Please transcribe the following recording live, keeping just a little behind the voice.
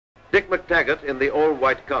Dick McTaggart in the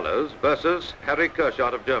all-white colours versus Harry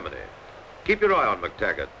Kershot of Germany. Keep your eye on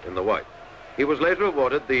McTaggart in the white. He was later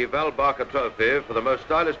awarded the Val Barker Trophy for the most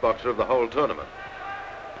stylish boxer of the whole tournament.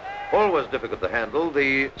 Always difficult to handle,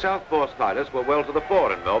 the southpaw stylists were well to the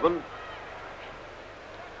fore in Melbourne.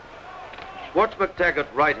 Watch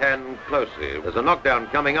McTaggart's right hand closely. There's a knockdown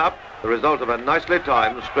coming up, the result of a nicely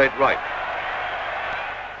timed straight right.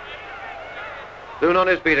 Soon on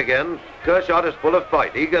his feet again, Kershot is full of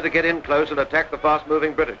fight, eager to get in close and attack the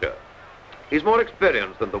fast-moving Britisher. He's more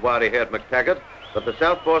experienced than the wiry-haired McTaggart, but the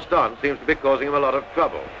southpaw stance seems to be causing him a lot of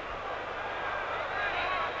trouble.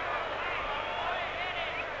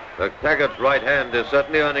 McTaggart's right hand is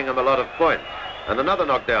certainly earning him a lot of points, and another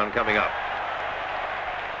knockdown coming up.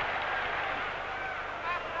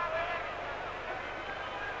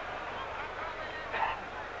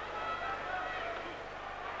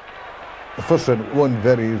 The first round won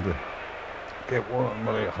very easily. Get one on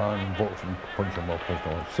my right hand, box and punch him off.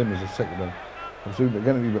 Same as the second round. I was getting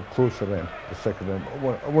a wee bit closer then, the second round.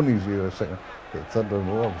 I won easier the second round. But the third round,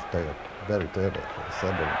 I was tired, very tired for the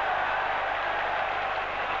third round.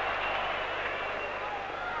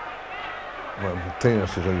 Well, the trainer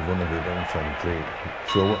says, oh, you've won every round, so I'm great.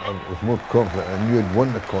 So I was more confident. I knew I'd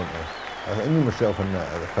won the contest. I knew myself in that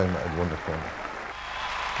at the time that I'd won the contest.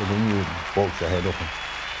 But I knew I'd box ahead of him.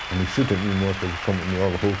 And he shooted me more because he was coming to me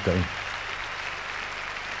all the whole time.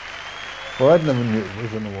 Well, I'd never knew it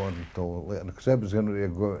was an award until later, because I was going to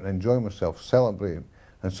go out and enjoy myself, celebrate,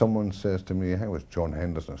 and someone says to me, I think it was John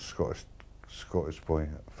Henderson, Scottish boy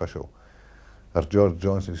official, or George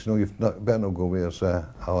Johnson, he says, no, you've better not go away, there's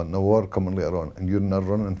an award coming later on, and you're not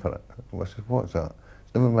running for it. I said, what's that?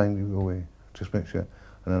 Never mind, you go away, just make sure.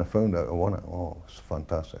 And then I found out I won it. Oh, it's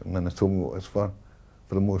fantastic. And then they told me what it's for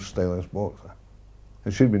the most stylish boxer.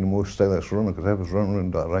 It should be the most stylish runner, because I was running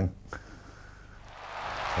around that ring.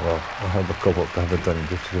 Well, I had a couple to have it done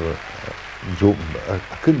just to it. I was open, but I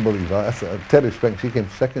couldn't believe that. Terry Spinks, he came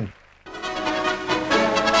second.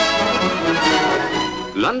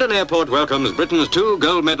 London Airport welcomes Britain's two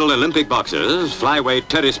gold medal Olympic boxers, flyweight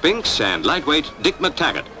Terry Spinks and lightweight Dick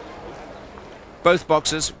McTaggart. Both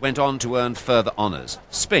boxers went on to earn further honours.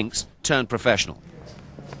 Spinks turned professional.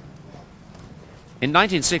 In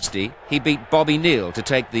 1960, he beat Bobby Neal to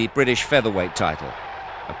take the British featherweight title,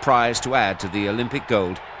 a prize to add to the Olympic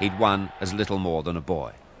gold he'd won as little more than a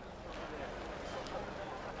boy.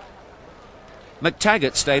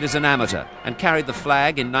 McTaggart stayed as an amateur and carried the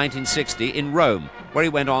flag in 1960 in Rome, where he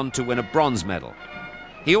went on to win a bronze medal.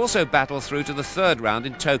 He also battled through to the third round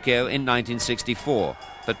in Tokyo in 1964,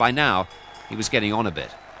 but by now he was getting on a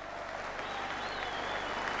bit.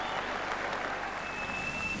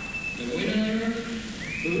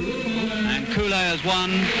 And Kule has won.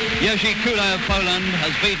 Jerzy Kule of Poland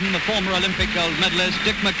has beaten the former Olympic gold medalist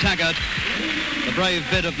Dick McTaggart. The brave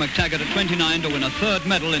bid of McTaggart at 29 to win a third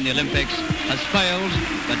medal in the Olympics has failed,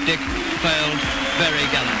 but Dick failed very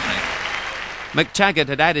gallantly. McTaggart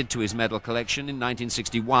had added to his medal collection in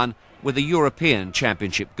 1961 with a European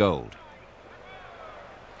Championship gold.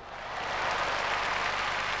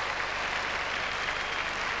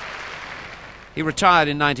 He retired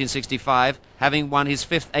in 1965, having won his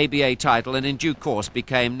fifth ABA title, and in due course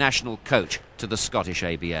became national coach to the Scottish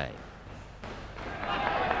ABA.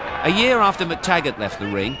 A year after McTaggart left the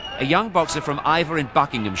ring, a young boxer from Ivor in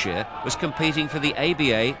Buckinghamshire was competing for the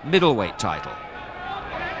ABA middleweight title.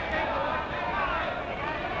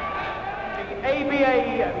 The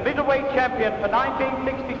ABA middleweight champion for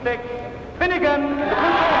 1966, Finnegan.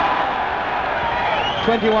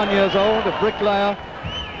 21 years old, a bricklayer,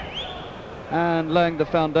 and laying the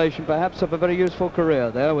foundation perhaps of a very useful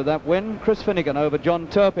career there with that win. Chris Finnegan over John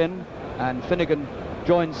Turpin, and Finnegan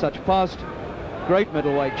joined such past great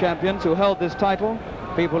middleweight champions who held this title.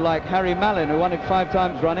 People like Harry Mallin, who won it 5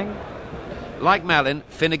 times running. Like Mallin,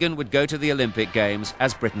 Finnegan would go to the Olympic Games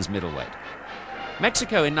as Britain's middleweight.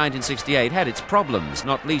 Mexico in 1968 had its problems,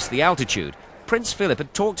 not least the altitude. Prince Philip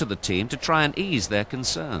had talked to the team to try and ease their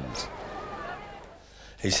concerns.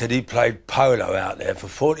 He said he played polo out there for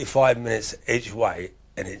 45 minutes each way,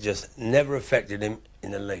 and it just never affected him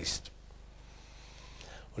in the least.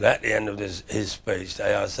 Well, at the end of his speech,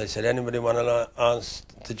 they said, anybody want to ask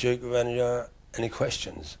the Duke of Edinburgh any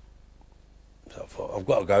questions? So I thought, I've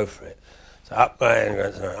got to go for it. So up there and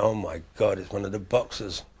going, oh my God, it's one of the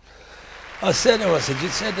boxers. I said to him, you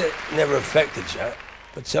said it never affected you,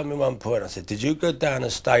 but tell me one point. I said, did you go down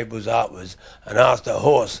the stables afterwards and ask the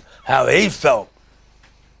horse how he felt?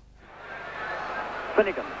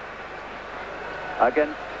 Finnegan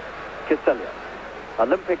against Kisellia,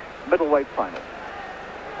 Olympic middleweight finals,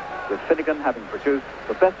 with Finnegan having produced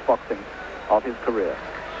the best boxing of his career.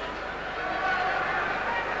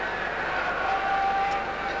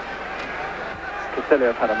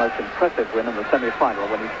 Kiselyev had a most impressive win in the semi-final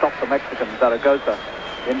when he stopped the Mexican Zaragoza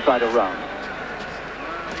inside a round.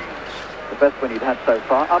 The best win he'd had so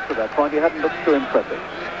far. Up to that point, he hadn't looked too impressive.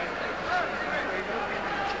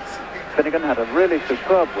 Finnegan had a really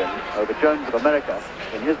superb win over Jones of America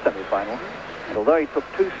in his semi-final, and although he took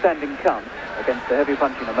 2 standing counts against the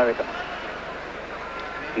heavy-punching American,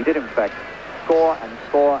 he did in fact score and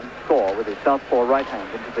score and score with his southpaw right hand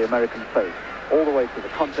into the American's face, all the way through the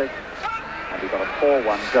contest, and he got a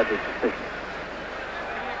 4-1 judge's decision.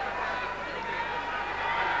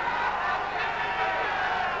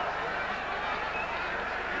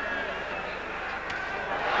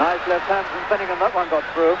 Nice left hand from Finnegan, that one got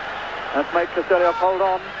through. That's made Kiselyev hold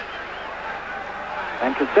on.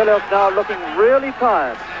 And Kiselyev now looking really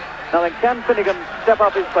tired. Now then, can Finnegan step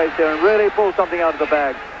up his pace here and really pull something out of the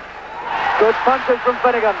bag? Good punches from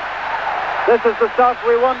Finnegan. This is the stuff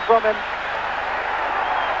we want from him.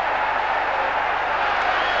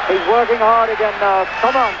 He's working hard again now.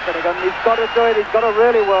 Come on, Finnegan. He's got to do it. He's got to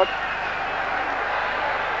really work.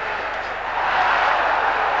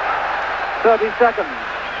 30 seconds.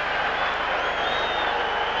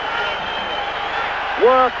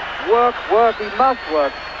 Work, work, work. He must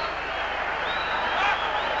work.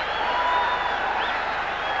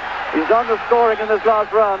 He's on the scoring in this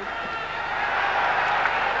last round.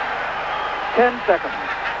 10 seconds.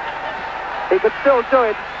 He could still do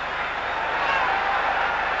it.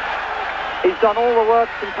 He's done all the work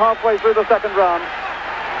since halfway through the second round.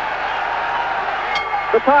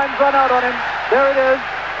 The time's run out on him. There it is.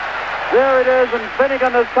 There it is, and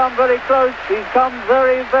Finnegan has come very close. He's come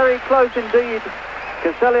very, very close indeed.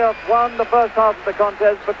 Kiselyev won the first half of the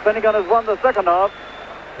contest, but Finnegan has won the second half.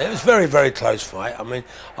 It was a very, very close fight. I mean,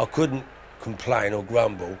 I couldn't complain or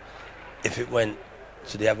grumble if it went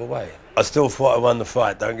to the other way. I still thought I won the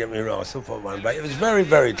fight, don't get me wrong. I still thought I won, but it was very,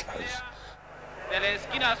 very close. He's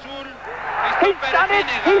done it!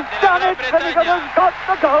 He's done it! Finnegan has got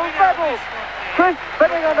the gold medal! Chris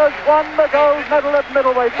Finnegan has won the gold medal at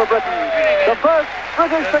middleweight for Britain. The first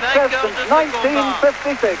British success since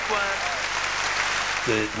 1956.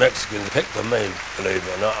 The Mexicans picked on me, believe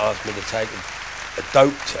it or not, asked me to take a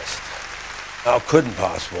dope test. I couldn't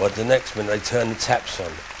pass water. The next minute they turned the taps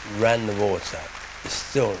on, ran the water. It's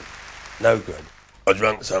still no good. I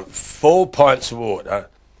drank 4 pints of water,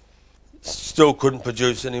 still couldn't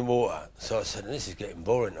produce any water. So I said, this is getting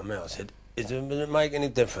boring to me. I said, does it make any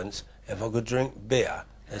difference if I could drink beer?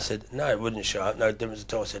 They said, no, it wouldn't show up, no difference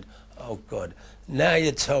at all. I said, oh God, now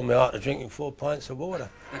you tell me after drinking 4 pints of water.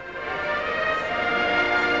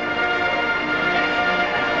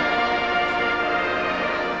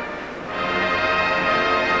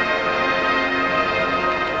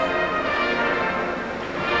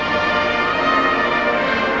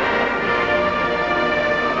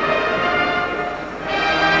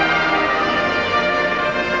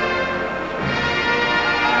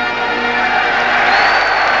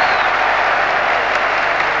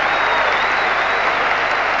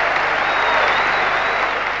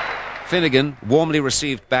 Finnegan, warmly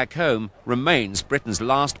received back home, remains Britain's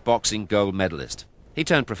last boxing gold medalist. He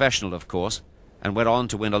turned professional, of course, and went on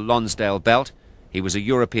to win a Lonsdale belt. He was a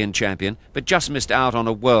European champion, but just missed out on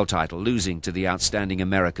a world title, losing to the outstanding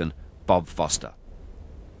American Bob Foster.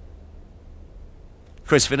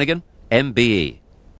 Chris Finnegan, MBE.